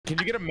Can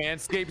you get a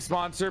Manscaped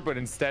sponsor, but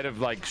instead of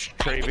like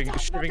shaving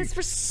this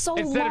for so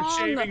instead long. of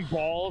shaving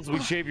balls, we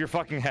shave your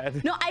fucking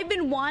head? No, I've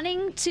been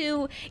wanting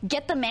to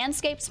get the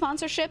Manscaped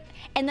sponsorship,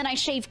 and then I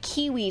shave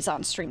kiwis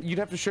on stream. You'd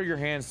have to show your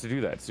hands to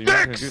do that, so you're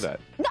not gonna do that.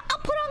 No, I'll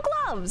put on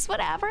gloves.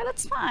 Whatever,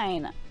 that's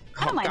fine.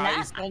 I don't mind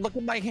guys, that. don't look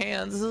at my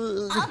hands.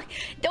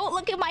 Don't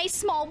look at my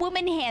small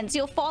woman hands.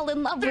 You'll fall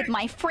in love with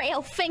my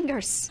frail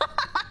fingers.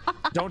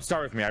 Don't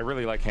start with me. I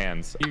really like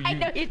hands. I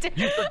know you do.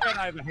 You forget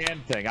I have a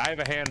hand thing. I have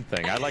a hand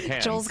thing. I like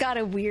hands. Joel's got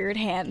a weird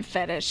hand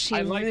fetish. He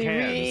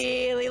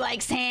really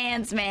likes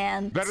hands,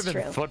 man. Better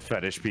than foot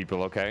fetish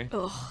people, okay?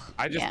 Ugh,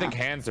 I just think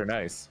hands are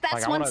nice.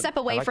 That's one step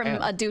away from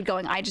a dude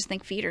going, I just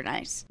think feet are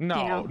nice.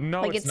 No, you know?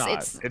 no, like it's not.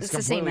 It's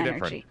the same completely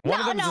energy. different. One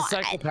of them's a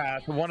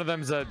psychopath, and one of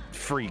them's a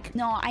freak.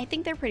 No, I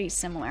think they're pretty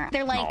similar.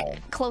 They're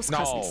like close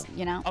cousins,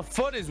 you know? A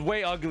foot is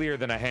way uglier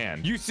than a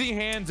hand. You see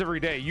hands every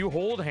day. You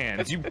hold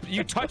hands.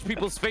 You touch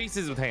people's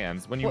faces with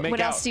hands when you make out. What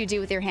else do you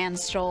do with your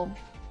hands, Joel?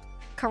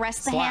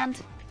 Caress the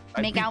hand?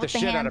 Make out with the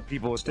hand? I beat the shit out of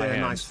people with my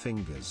hands. Nice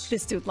fingers.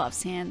 This dude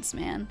loves hands,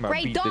 man.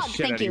 Great dog,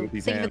 thank you.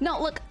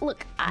 No,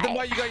 look. Then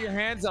why you got your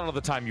hands out all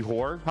the time, you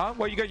whore? Huh?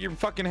 Why you got your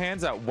fucking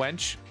hands out,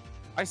 wench?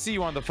 I see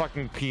you on the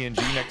fucking PNG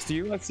next to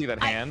you. I see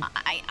that hand.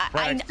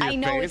 I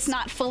know it's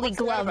not fully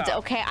gloved,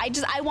 okay?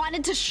 I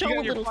wanted to show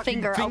a little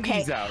finger,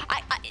 okay?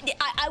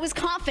 I was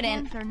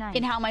confident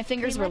in how my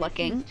fingers were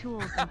looking,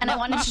 and I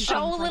wanted to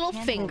show a little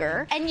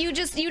finger, and you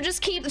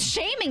just keep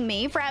shaming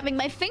me for having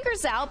my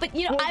fingers out, but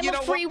you know, I'm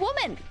a free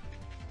woman.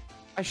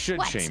 I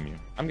should shame you.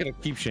 I'm gonna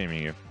keep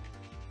shaming you.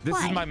 This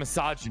is my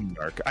misogyny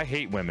arc. I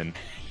hate women.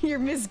 You're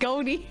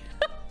Misgony.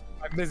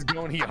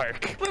 Misgony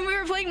arc. When we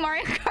were playing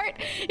Mario Kart,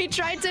 he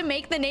tried to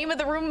make the name of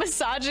the room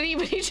misogyny,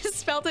 but he just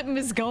spelled it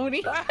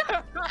Misgony.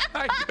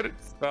 I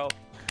couldn't spell.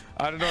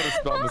 I don't know how to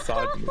spell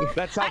misogyny.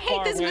 That's how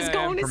far away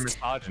I am from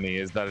misogyny,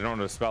 is that I don't know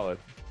how to spell it.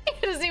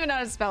 He doesn't even know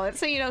how to spell it,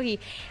 so you know he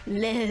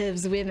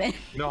loves women.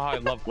 You know how I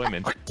love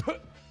women.